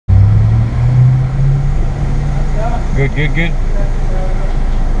Good, good, good.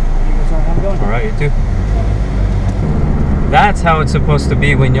 Alright, you too. That's how it's supposed to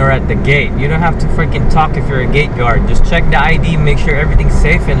be when you're at the gate. You don't have to freaking talk if you're a gate guard. Just check the ID, make sure everything's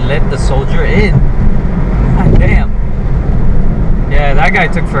safe, and let the soldier in. God damn. Yeah, that guy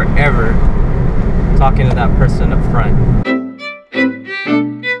took forever talking to that person up front.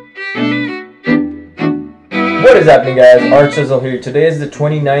 What is happening, guys? Archiezzle here. Today is the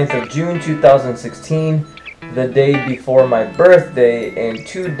 29th of June 2016. The day before my birthday and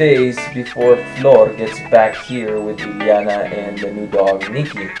 2 days before Flor gets back here with Liliana and the new dog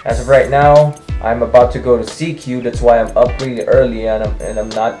Nikki. As of right now, I'm about to go to CQ. That's why I'm up really early and I'm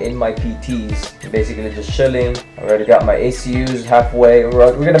not in my PTs. I'm basically just chilling. I already got my ACUs halfway.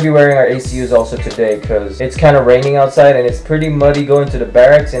 We're gonna be wearing our ACUs also today because it's kind of raining outside and it's pretty muddy going to the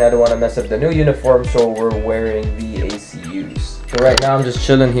barracks and I don't want to mess up the new uniform, so we're wearing the ACUs. So right now I'm just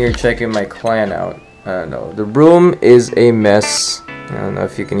chilling here checking my clan out. I don't know. The room is a mess. I don't know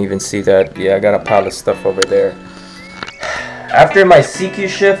if you can even see that. Yeah, I got a pile of stuff over there. After my CQ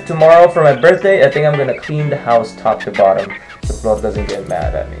shift tomorrow for my birthday, I think I'm gonna clean the house top to bottom so Flor doesn't get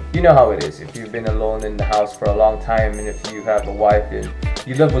mad at me. You know how it is. If you've been alone in the house for a long time and if you have a wife and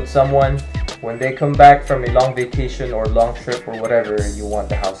you live with someone, when they come back from a long vacation or long trip or whatever, you want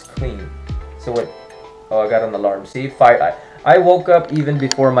the house clean. So what? Oh, I got an alarm. See? Fire. I woke up even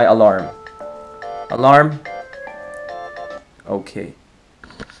before my alarm. Alarm. Okay.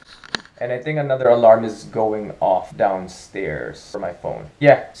 And I think another alarm is going off downstairs for my phone.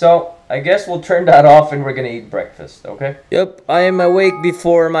 Yeah, so I guess we'll turn that off and we're gonna eat breakfast, okay? Yep, I am awake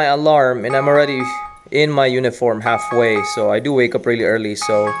before my alarm and I'm already in my uniform halfway. So I do wake up really early,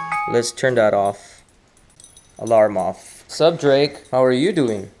 so let's turn that off. Alarm off. Sup, Drake? How are you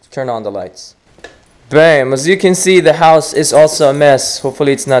doing? Turn on the lights. Bam, as you can see, the house is also a mess.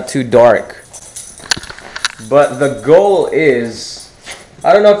 Hopefully it's not too dark. But the goal is,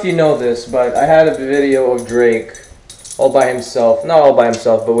 I don't know if you know this, but I had a video of Drake all by himself. Not all by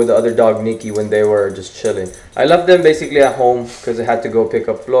himself, but with the other dog Nikki when they were just chilling. I left them basically at home because I had to go pick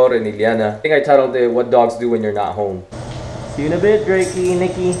up Flor and Liliana. I think I titled it, What Dogs Do When You're Not Home. See you in a bit, Drakey,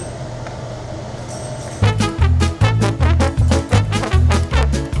 Nikki.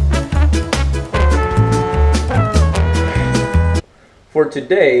 For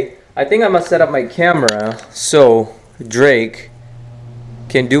today, I think I'm gonna set up my camera so Drake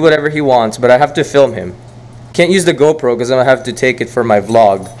can do whatever he wants, but I have to film him. Can't use the GoPro because I'm gonna have to take it for my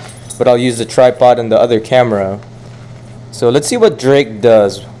vlog, but I'll use the tripod and the other camera. So let's see what Drake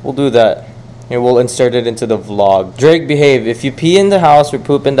does. We'll do that and we'll insert it into the vlog. Drake, behave. If you pee in the house or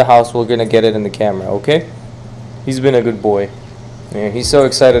poop in the house, we're gonna get it in the camera, okay? He's been a good boy. Yeah, he's so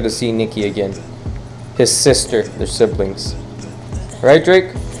excited to see Nikki again. His sister, their siblings. Right,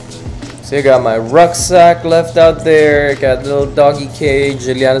 Drake? So I got my rucksack left out there, got the little doggy cage,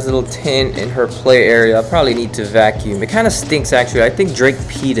 Juliana's little tent in her play area. I'll probably need to vacuum. It kind of stinks actually. I think Drake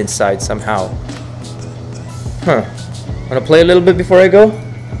peed inside somehow. Huh. Wanna play a little bit before I go?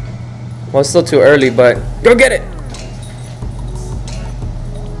 Well, it's still too early, but go get it!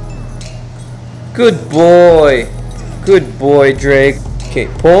 Good boy. Good boy, Drake. Okay,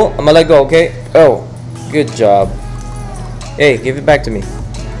 pull. I'm gonna let go, okay? Oh, good job. Hey, give it back to me.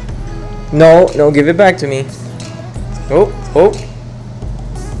 No, no, give it back to me. Oh, oh.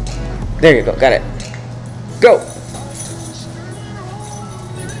 There you go, got it. Go!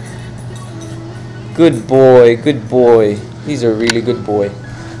 Good boy, good boy. He's a really good boy.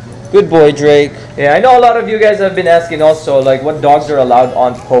 Good boy, Drake. Yeah, I know a lot of you guys have been asking also, like, what dogs are allowed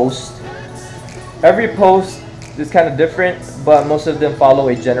on post. Every post is kind of different, but most of them follow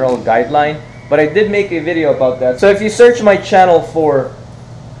a general guideline. But I did make a video about that. So if you search my channel for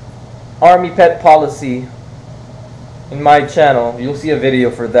Army Pet Policy in my channel, you'll see a video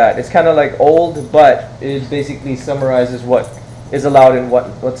for that. It's kind of like old, but it basically summarizes what is allowed and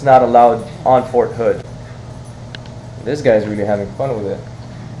what's not allowed on Fort Hood. This guy's really having fun with it.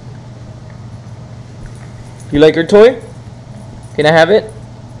 You like your toy? Can I have it?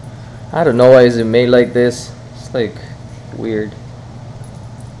 I don't know why is it made like this. It's like weird.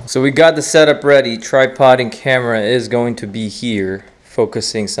 So we got the setup ready. Tripod and camera is going to be here,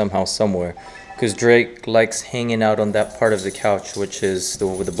 focusing somehow somewhere, because Drake likes hanging out on that part of the couch, which is the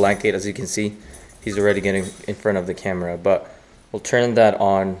one with the blanket. As you can see, he's already getting in front of the camera, but we'll turn that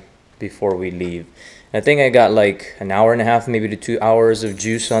on before we leave. I think I got like an hour and a half, maybe to 2 hours of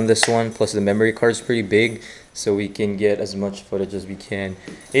juice on this one, plus the memory card's pretty big, so we can get as much footage as we can.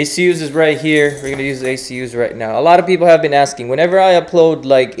 ACUs is right here. We're gonna use the ACUs right now. A lot of people have been asking, whenever I upload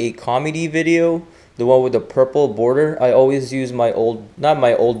like a comedy video, the one with the purple border, I always use my old, not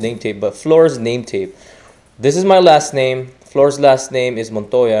my old name tape, but Flor's name tape. This is my last name. Flor's last name is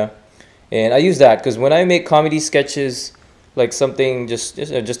Montoya. And I use that because when I make comedy sketches, like something just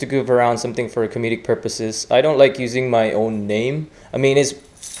to goof around, something for comedic purposes, I don't like using my own name. I mean, it's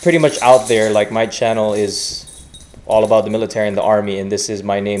pretty much out there. Like, my channel is all about the military and the army, and this is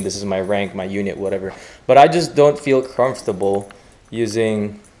my name, this is my rank, my unit, whatever. But I just don't feel comfortable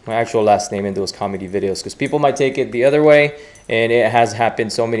using my actual last name in those comedy videos because people might take it the other way, and it has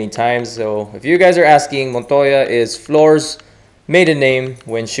happened so many times. So if you guys are asking, Montoya is Flor's maiden name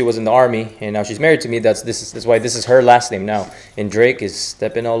when she was in the army, and now she's married to me. That's why this is her last name now. And Drake is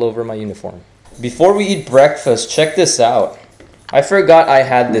stepping all over my uniform. Before we eat breakfast, check this out. I forgot I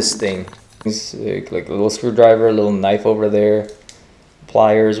had this thing. It's like a little screwdriver, a little knife over there,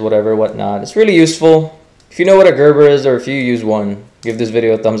 pliers, whatever, whatnot. It's really useful. If you know what a Gerber is, or if you use one, give this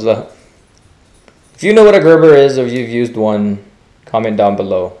video a thumbs up. If you know what a Gerber is, or you've used one, comment down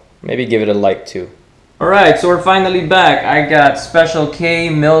below. Maybe give it a like too. Alright, so we're finally back. I got Special K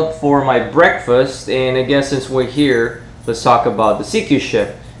milk for my breakfast, and I guess since we're here, let's talk about the CQ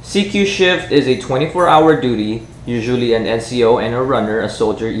shift. CQ shift is a 24-hour duty, usually an NCO and a runner, a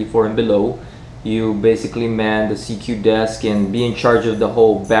soldier E4 and below. You basically man the CQ desk and be in charge of the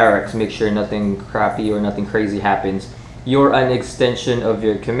whole barracks, make sure nothing crappy or nothing crazy happens. You're an extension of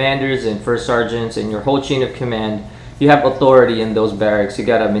your commanders and first sergeants and your whole chain of command. You have authority in those barracks. You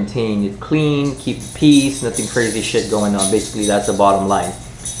gotta maintain it clean, keep peace, nothing crazy shit going on. Basically, that's the bottom line.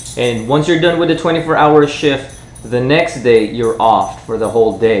 And once you're done with the 24-hour shift, the next day you're off for the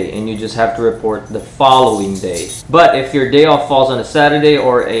whole day, and you just have to report the following day. But if your day off falls on a Saturday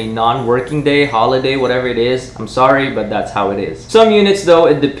or a non-working day, holiday, whatever it is, I'm sorry, but that's how it is. Some units though,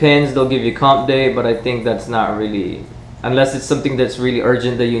 it depends, they'll give you comp day, but I think that's not really, unless it's something that's really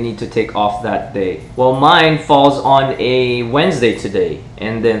urgent that you need to take off that day. Well, mine falls on a Wednesday today,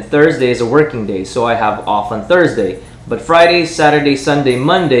 and then Thursday is a working day, so I have off on Thursday. But Friday, Saturday, Sunday,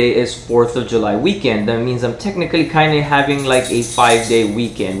 Monday is 4th of July weekend. That means I'm technically kind of having like a 5-day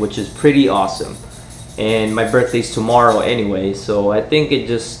weekend, which is pretty awesome. And my birthday's tomorrow anyway, so I think it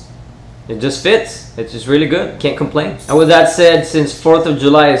just fits. It's just really good. Can't complain. And with that said, since 4th of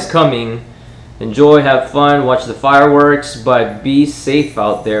July is coming, enjoy, have fun, watch the fireworks, but be safe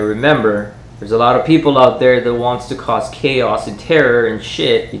out there. Remember, there's a lot of people out there that wants to cause chaos and terror and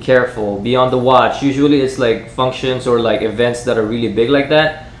shit. Be careful, be on the watch. Usually it's like functions or like events that are really big like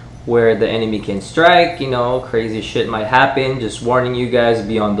that, where the enemy can strike, you know, crazy shit might happen. Just warning you guys,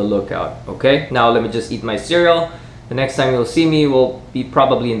 be on the lookout, okay? Now let me just eat my cereal. The next time you'll see me will be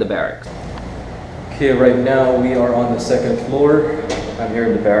probably in the barracks. Okay, right now we are on the 2nd floor. I'm here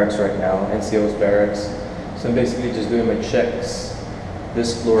in the barracks right now, NCO's barracks. So I'm basically just doing my checks.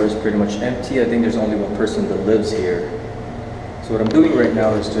 This floor is pretty much empty. I think there's only one person that lives here. So what I'm doing right now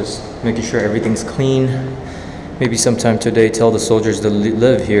is just making sure everything's clean. Maybe sometime today tell the soldiers that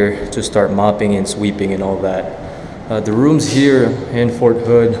live here to start mopping and sweeping and all that. The rooms here in Fort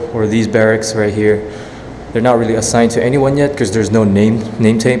Hood, or these barracks right here, they're not really assigned to anyone yet because there's no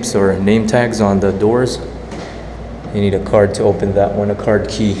name tapes or name tags on the doors. You need a card to open that one, a card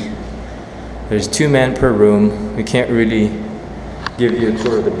key. There's 2 men per room. We can't really give you a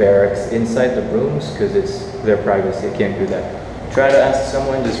tour of the barracks inside the rooms because it's their privacy. I can't do that. Try to ask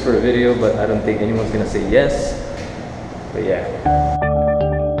someone just for a video, but I don't think anyone's gonna say yes. But yeah.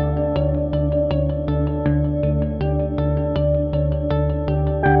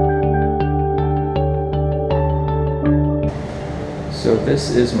 So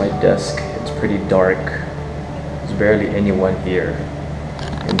this is my desk. It's pretty dark. There's barely anyone here.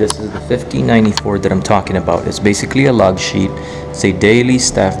 And this is the 1594 that I'm talking about. It's basically a log sheet. It's a daily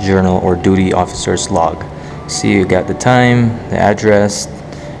staff journal or duty officer's log. See, you got the time, the address,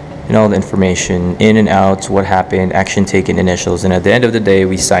 and all the information, in and out, what happened, action taken, initials. And at the end of the day,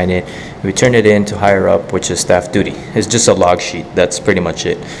 we sign it. We turn it in to higher up, which is staff duty. It's just a log sheet. That's pretty much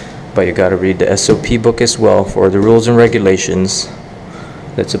it. But you got to read the SOP book as well for the rules and regulations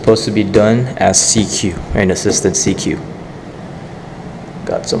that's supposed to be done as CQ, an assistant CQ.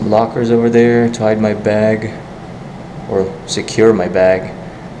 Got some lockers over there to hide my bag or secure my bag.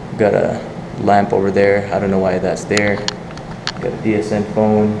 Got a lamp over there. I don't know why that's there. Got a DSN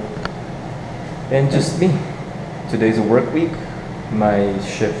phone. And just me. Today's a work week. My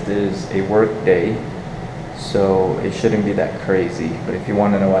shift is a work day, so it shouldn't be that crazy. But if you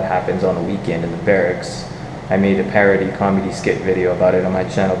want to know what happens on the weekend in the barracks, I made a parody comedy skit video about it on my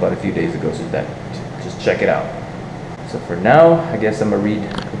channel about a few days ago, so just check it out. So for now, I guess I'm gonna read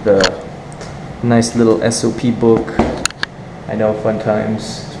the nice little SOP book. I know, fun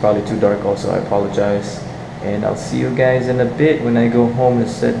times. It's probably too dark also, I apologize. And I'll see you guys in a bit when I go home and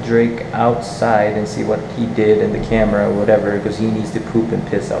set Drake outside and see what he did in the camera or whatever, because he needs to poop and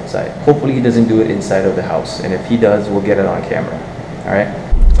piss outside. Hopefully he doesn't do it inside of the house, and if he does, we'll get it on camera. Alright?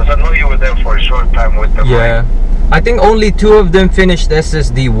 Because I know you were there for a short time with them. Yeah. Right? I think only 2 of them finished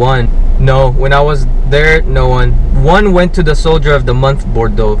SSD 1. No, when I was there, no one. One went to the Soldier of the Month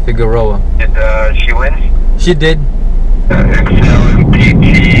board though, Figueroa. Did she win? She did. Excel and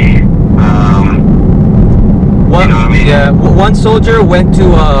PT. One, you know what I mean? Yeah, one soldier went to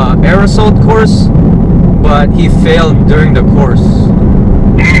air assault course, but he failed during the course.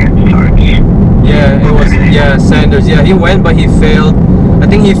 Yeah, it was, yeah, Sanders. Yeah, he went, but he failed. I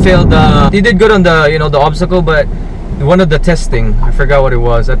think he failed, he did good on the, you know, the obstacle, but one of the testing, I forgot what it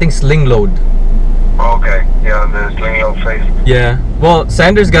was. I think sling load. Okay, yeah, the sling load phase. Yeah, well,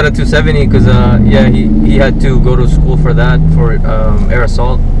 Sanders got a 270 because, yeah, he had to go to school for that, for air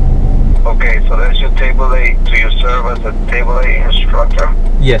assault. Okay, so that's your table A. So you serve as a table A instructor?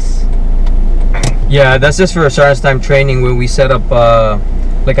 Yes. Yeah, that's just for a sergeant's time training when we set up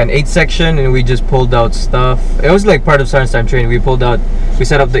like an 8 section and we just pulled out stuff. It was like part of sergeant's time training. We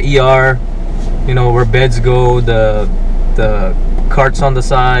set up the ER, you know, where beds go, the carts on the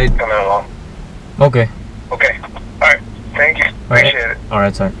side. Coming along. Okay. Okay. Alright. Thank you. Appreciate it.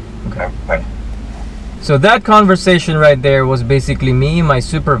 Alright, sorry. Okay. Bye. So that conversation right there was basically me and my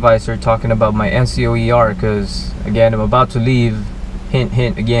supervisor talking about my NCOER, because again, I'm about to leave. Hint,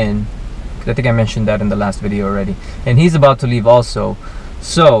 hint again. I think I mentioned that in the last video already. And he's about to leave also.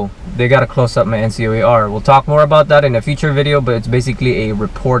 So they got to close up my NCOER. We'll talk more about that in a future video, but it's basically a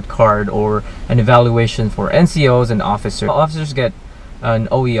report card or an evaluation for NCOs and officers. Officers get an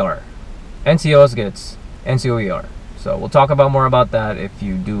OER. NCOs gets NCOER. So we'll talk about more about that if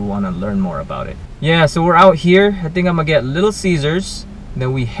you do want to learn more about it. Yeah, so we're out here. I think I'm gonna get Little Caesars.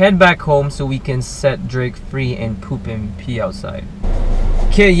 Then we head back home so we can set Drake free and poop and pee outside.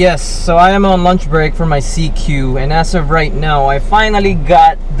 Okay, yes, so I am on lunch break for my CQ, and as of right now, I finally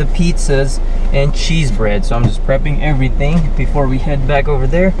got the pizzas and cheese bread. So I'm just prepping everything before we head back over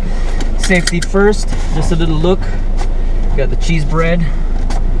there. Safety first, just a little look. Got the cheese bread.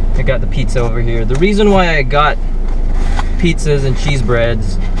 I got the pizza over here. The reason why I got pizzas and cheese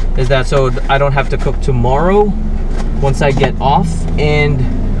breads is that so I don't have to cook tomorrow once I get off, and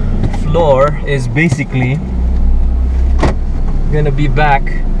Flor is basically gonna be back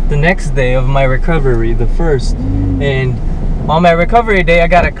the next day of my recovery, the 1st, and on my recovery day I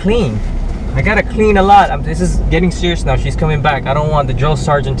gotta clean a lot. This is getting serious now. She's coming back. I don't want the drill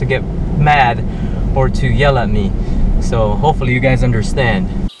sergeant to get mad or to yell at me, so hopefully you guys understand.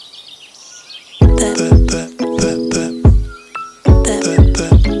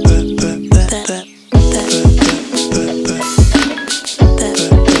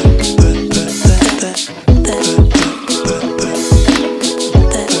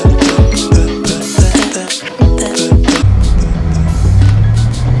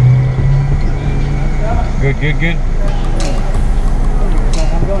 Good.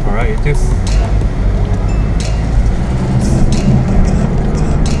 Alright, you too.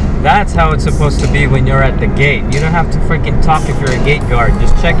 That's how it's supposed to be when you're at the gate. You don't have to freaking talk if you're a gate guard.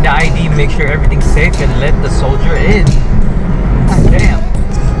 Just check the ID, make sure everything's safe, and let the soldier in. God damn.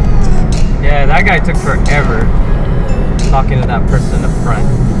 Yeah, that guy took forever talking to that person in the front.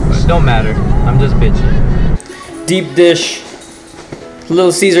 But it don't matter. I'm just bitching. Deep dish.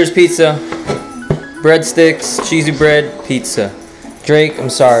 Little Caesars pizza. Breadsticks, cheesy bread, pizza. Drake, I'm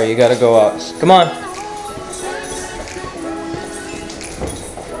sorry, you gotta go out. Come on.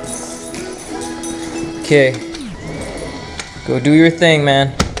 Okay. Go do your thing,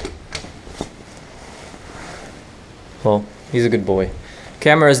 man. Well, he's a good boy.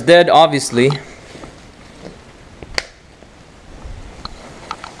 Camera is dead, obviously.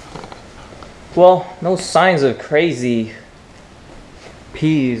 Well, no signs of crazy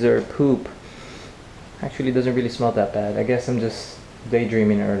peas or poop. Actually, it doesn't really smell that bad. I guess I'm just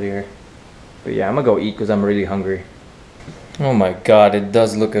daydreaming earlier. But yeah, I'm gonna go eat because I'm really hungry. Oh my god, it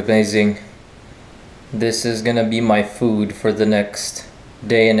does look amazing. This is gonna be my food for the next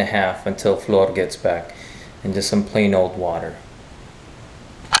day and a half until Flor gets back. And just some plain old water.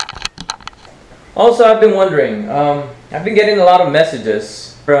 Also, I've been wondering, I've been getting a lot of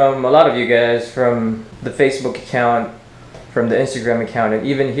messages from a lot of you guys, from the Facebook account, from the Instagram account, and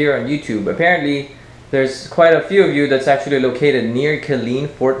even here on YouTube. Apparently, there's quite a few of you that's actually located near Killeen,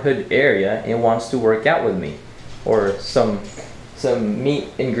 Fort Hood area and wants to work out with me, or some meet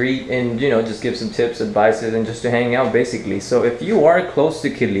and greet, and you know, just give some tips, advices, and just to hang out basically. So if you are close to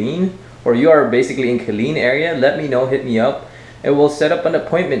Killeen, or you are basically in Killeen area, let me know, hit me up, and we'll set up an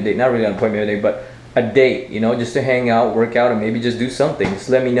appointment date. Not really an appointment date, but a date, you know, just to hang out, work out, and maybe just do something. Just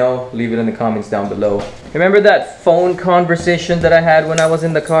let me know. Leave it in the comments down below. Remember that phone conversation that I had when I was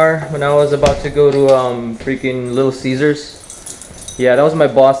in the car, when I was about to go to freaking Little Caesars? Yeah, that was my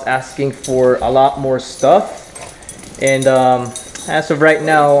boss asking for a lot more stuff. And as of right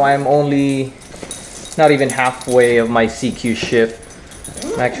now, I'm only not even halfway of my CQ shift.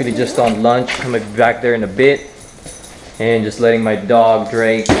 I'm actually just on lunch. I'm gonna be back there in a bit. And just letting my dog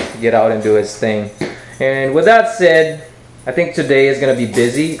Drake get out and do his thing. And with that said, I think today is going to be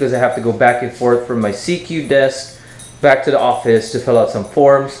busy because I have to go back and forth from my CQ desk back to the office to fill out some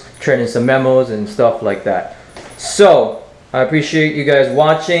forms, turn in some memos and stuff like that. So I appreciate you guys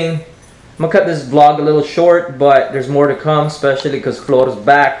watching. I'm gonna cut this vlog a little short, but there's more to come, especially because Flor is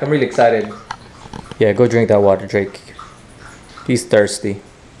back. I'm really excited. Yeah, go drink that water, Drake. He's thirsty.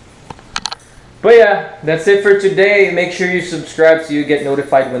 But yeah, that's it for today. Make sure you subscribe so you get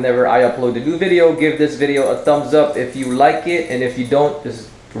notified whenever I upload a new video. Give this video a thumbs up if you like it, and if you don't, just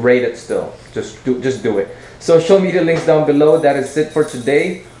rate it still. Just do it. Social media links down below. That is it for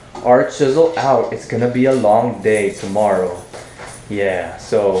today. Archiezzle out. It's gonna be a long day tomorrow. Yeah,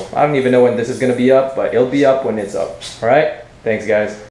 so I don't even know when this is gonna be up, but it'll be up when it's up. Alright? Thanks guys.